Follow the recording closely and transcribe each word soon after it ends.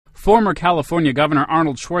Former California Governor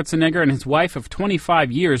Arnold Schwarzenegger and his wife of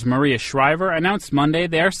 25 years, Maria Shriver, announced Monday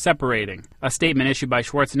they are separating. A statement issued by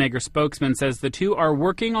Schwarzenegger's spokesman says the two are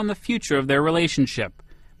working on the future of their relationship.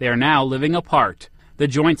 They are now living apart. The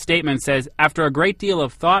joint statement says, "After a great deal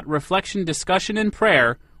of thought, reflection, discussion, and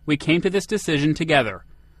prayer, we came to this decision together."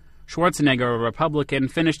 Schwarzenegger, a Republican,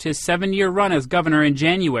 finished his 7-year run as governor in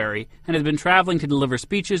January and has been traveling to deliver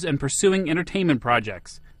speeches and pursuing entertainment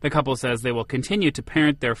projects. The couple says they will continue to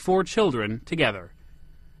parent their 4 children together.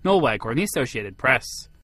 Noel Waghorn, The Associated Press.